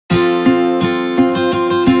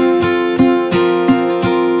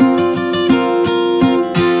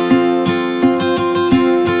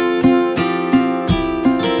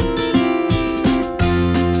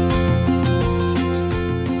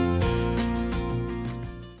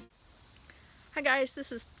Hi guys,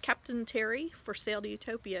 this is Captain Terry for Sail to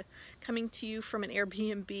Utopia, coming to you from an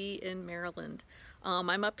Airbnb in Maryland.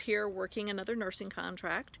 I'm up here working another nursing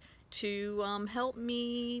contract to help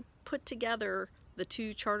me put together the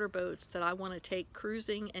two charter boats that I want to take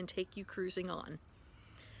cruising and take you cruising on.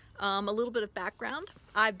 A little bit of background.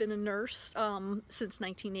 I've been a nurse since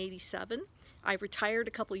 1987. I retired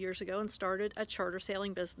a couple years ago and started a charter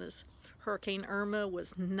sailing business. Hurricane Irma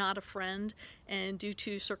was not a friend, and due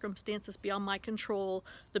to circumstances beyond my control,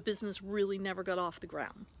 the business really never got off the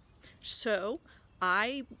ground. So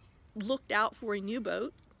I looked out for a new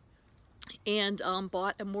boat and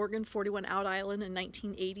bought a Morgan 41 Out Island in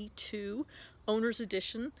 1982, owner's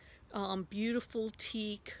edition. Beautiful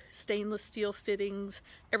teak, stainless steel fittings,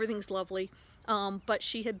 everything's lovely. But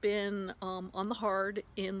she had been on the hard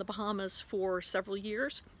in the Bahamas for several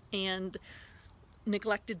years, and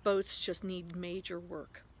neglected boats just need major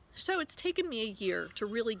work. So it's taken me a year to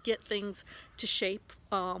really get things to shape.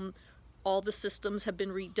 All the systems have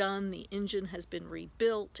been redone, the engine has been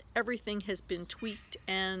rebuilt, everything has been tweaked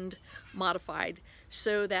and modified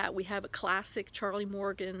so that we have a classic Charlie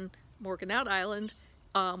Morgan Out Island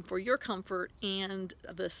for your comfort and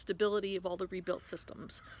the stability of all the rebuilt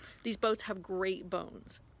systems. These boats have great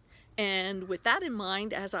bones. And with that in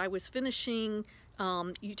mind, as I was finishing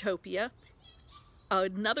Utopia,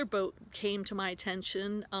 another boat came to my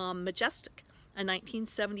attention, Majestic, a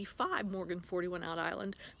 1975 Morgan 41 Out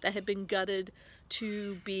Island that had been gutted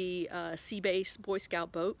to be a sea-based Boy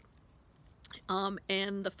Scout boat.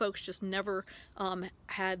 And the folks just never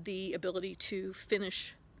had the ability to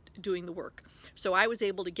finish doing the work. So I was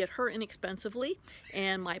able to get her inexpensively,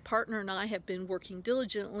 and my partner and I have been working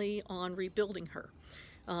diligently on rebuilding her.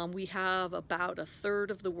 We have about a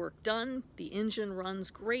third of the work done. The engine runs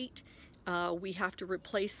great. We have to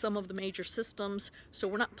replace some of the major systems, so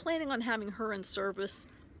we're not planning on having her in service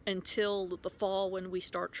until the fall when we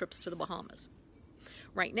start trips to the Bahamas.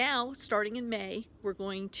 Right now, starting in May, we're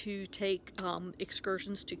going to take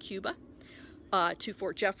excursions to Cuba, to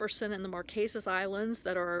Fort Jefferson and the Marquesas Islands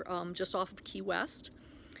that are just off of Key West,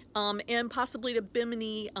 and possibly to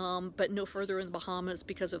Bimini, but no further in the Bahamas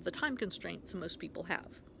because of the time constraints most people have.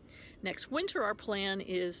 Next winter, our plan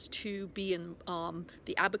is to be in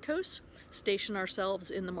the Abacos, station ourselves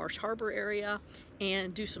in the Marsh Harbor area,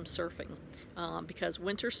 and do some surfing. Because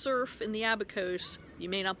winter surf in the Abacos, you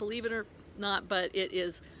may not believe it or not, but it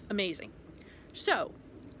is amazing. So,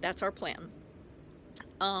 that's our plan.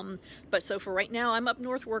 But so for right now, I'm up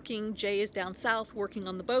north working, Jay is down south working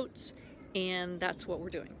on the boats, and that's what we're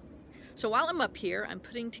doing. So while I'm up here, I'm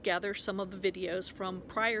putting together some of the videos from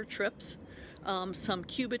prior trips, some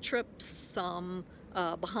Cuba trips, some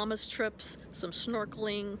Bahamas trips, some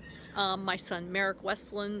snorkeling. My son Merrick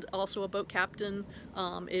Westland, also a boat captain,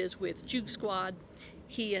 is with Juke Squad.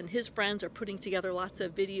 He and his friends are putting together lots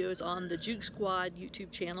of videos on the Juke Squad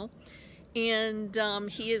YouTube channel, and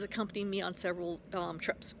he is accompanying me on several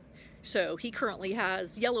trips. So he currently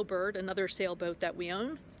has Yellowbird, another sailboat that we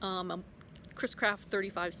own, a Chris Craft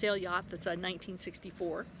 35 sail yacht that's a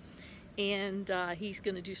 1964. And he's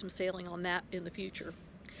going to do some sailing on that in the future.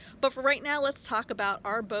 But for right now, let's talk about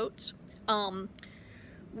our boats.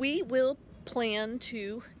 We will plan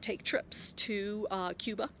to take trips to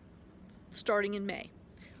Cuba starting in May.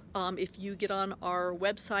 If you get on our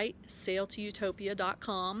website,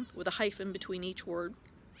 sailtoutopia.com, with a hyphen between each word,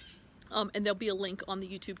 and there'll be a link on the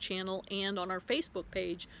YouTube channel and on our Facebook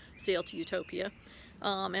page, Sail to Utopia.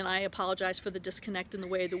 And I apologize for the disconnect in the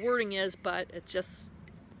way the wording is, but it's just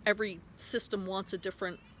every system wants a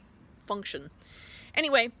different function.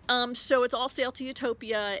 Anyway, so it's all Sail to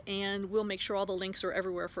Utopia, and we'll make sure all the links are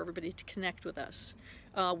everywhere for everybody to connect with us.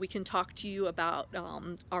 We can talk to you about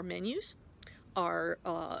our menus, our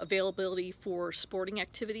availability for sporting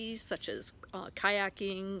activities such as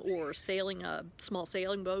kayaking or sailing a small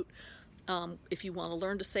sailing boat. If you want to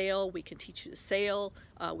learn to sail, we can teach you to sail.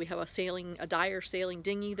 We have a Dyer sailing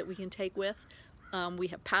dinghy that we can take with. We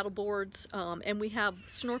have paddle boards, and we have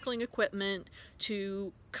snorkeling equipment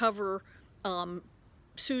to cover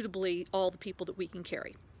suitably all the people that we can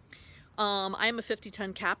carry. I am a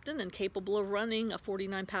 50-ton captain and capable of running a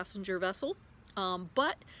 49-passenger vessel,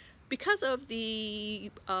 but because of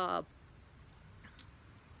the,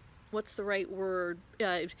 what's the right word,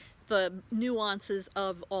 the nuances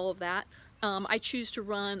of all of that, I choose to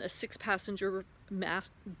run a 6-passenger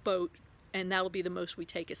boat, and that'll be the most we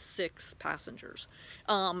take is 6 passengers.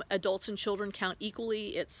 Adults and children count equally,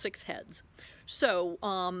 it's 6 heads.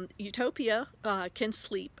 So Utopia can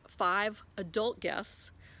sleep 5 adult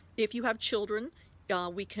guests. If you have children,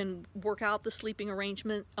 we can work out the sleeping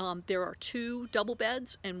arrangement. There are 2 double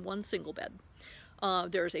beds and 1 single bed.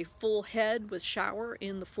 There's a full head with shower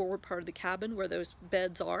in the forward part of the cabin where those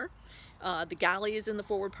beds are. The galley is in the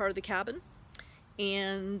forward part of the cabin.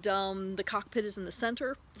 And the cockpit is in the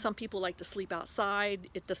center. Some people like to sleep outside.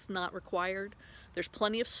 It's not required. There's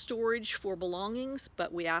plenty of storage for belongings,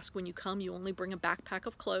 but we ask when you come you only bring a backpack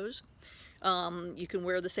of clothes. You can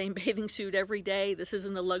wear the same bathing suit every day. This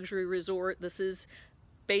isn't a luxury resort. This is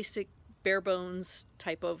basic, bare bones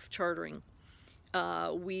type of chartering.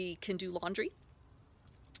 We can do laundry,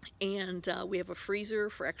 and we have a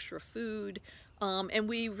freezer for extra food. And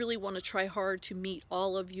we really want to try hard to meet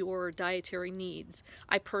all of your dietary needs.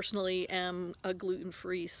 I personally am a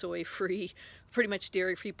gluten-free, soy-free, pretty much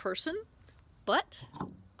dairy-free person, but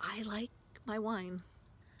I like my wine.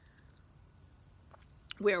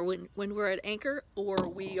 Where when we're at anchor or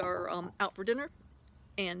we are out for dinner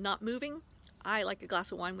and not moving, I like a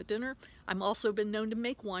glass of wine with dinner. I'm also been known to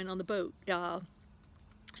make wine on the boat.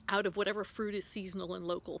 Out of whatever fruit is seasonal and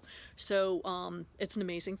local. So it's an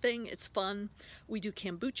amazing thing. It's fun. We do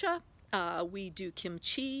kombucha. We do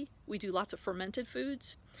kimchi. We do lots of fermented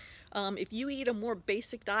foods. If you eat a more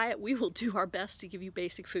basic diet, we will do our best to give you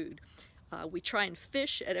basic food. We try and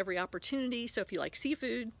fish at every opportunity. So if you like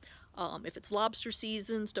seafood, if it's lobster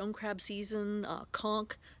season, stone crab season,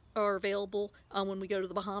 conch are available when we go to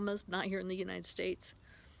the Bahamas, not here in the United States.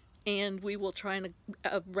 And we will try and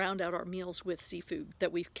round out our meals with seafood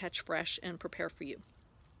that we catch fresh and prepare for you.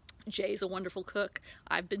 Jay's a wonderful cook.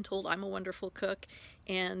 I've been told I'm a wonderful cook.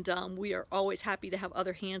 And we are always happy to have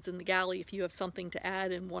other hands in the galley if you have something to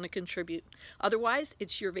add and want to contribute. Otherwise,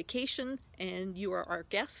 it's your vacation and you are our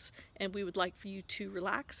guests. And we would like for you to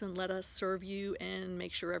relax and let us serve you and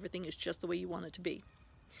make sure everything is just the way you want it to be.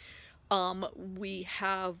 We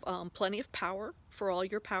have plenty of power for all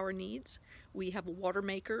your power needs. We have a water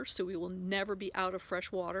maker, so we will never be out of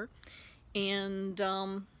fresh water. And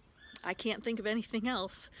I can't think of anything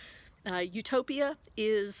else. Utopia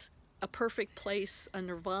is a perfect place, a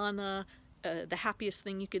nirvana, the happiest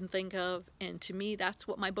thing you can think of. And to me, that's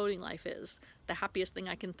what my boating life is, the happiest thing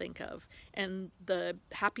I can think of. And the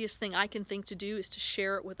happiest thing I can think to do is to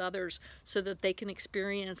share it with others so that they can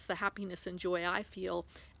experience the happiness and joy I feel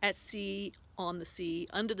at sea, on the sea,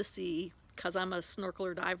 under the sea, because I'm a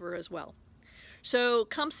snorkeler diver as well. So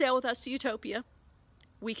come sail with us to Utopia.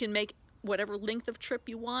 We can make whatever length of trip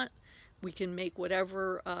you want. We can make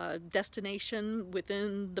whatever destination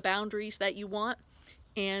within the boundaries that you want,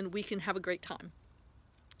 and we can have a great time.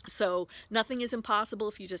 So nothing is impossible.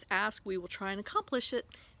 If you just ask, we will try and accomplish it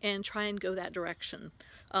and try and go that direction.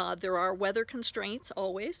 There are weather constraints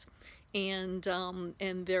always, and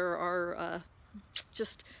there are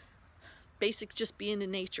just basics, just being in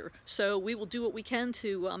nature. So we will do what we can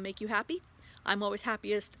to make you happy. I'm always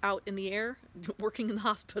happiest out in the air. Working in the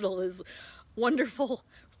hospital is wonderful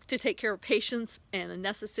to take care of patients and a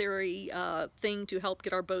necessary thing to help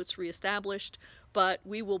get our boats reestablished. But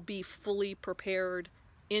we will be fully prepared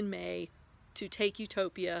in May to take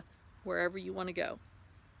Utopia wherever you want to go.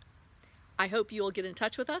 I hope you'll get in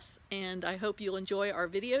touch with us, and I hope you'll enjoy our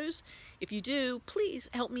videos. If you do, please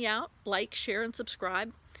help me out, like, share, and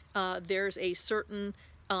subscribe. There's a certain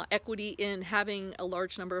equity in having a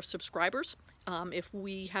large number of subscribers. If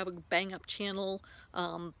we have a bang-up channel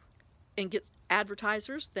and get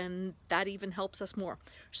advertisers, then that even helps us more.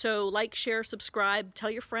 So like, share, subscribe, tell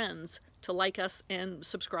your friends to like us and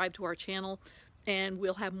subscribe to our channel, and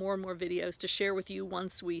we'll have more and more videos to share with you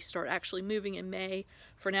once we start actually moving in May.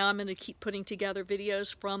 For now, I'm going to keep putting together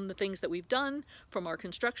videos from the things that we've done, from our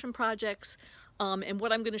construction projects, and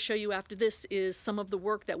what I'm going to show you after this is some of the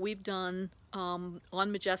work that we've done on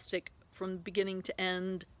Majestic from beginning to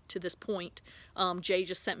end to this point. Jay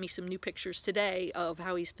just sent me some new pictures today of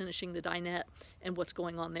how he's finishing the dinette and what's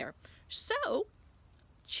going on there. So,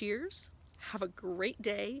 cheers, have a great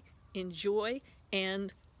day, enjoy,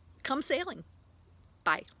 and come sailing.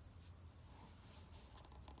 Bye.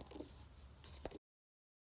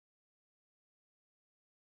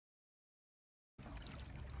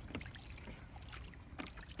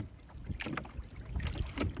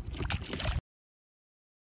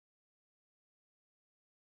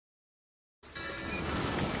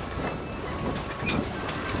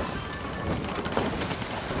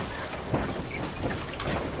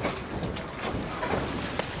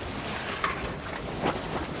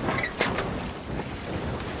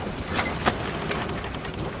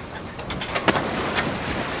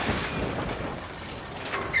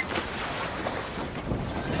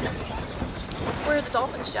 Where are the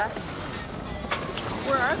dolphins, Jack?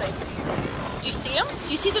 Where are they? Do you see them?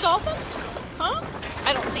 Do you see the dolphins? Huh?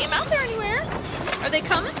 I don't see them out there anywhere. Are they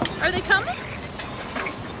coming? Are they coming?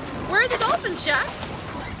 Where are the dolphins, Jack?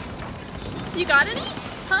 You got any?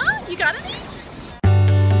 Huh? You got any?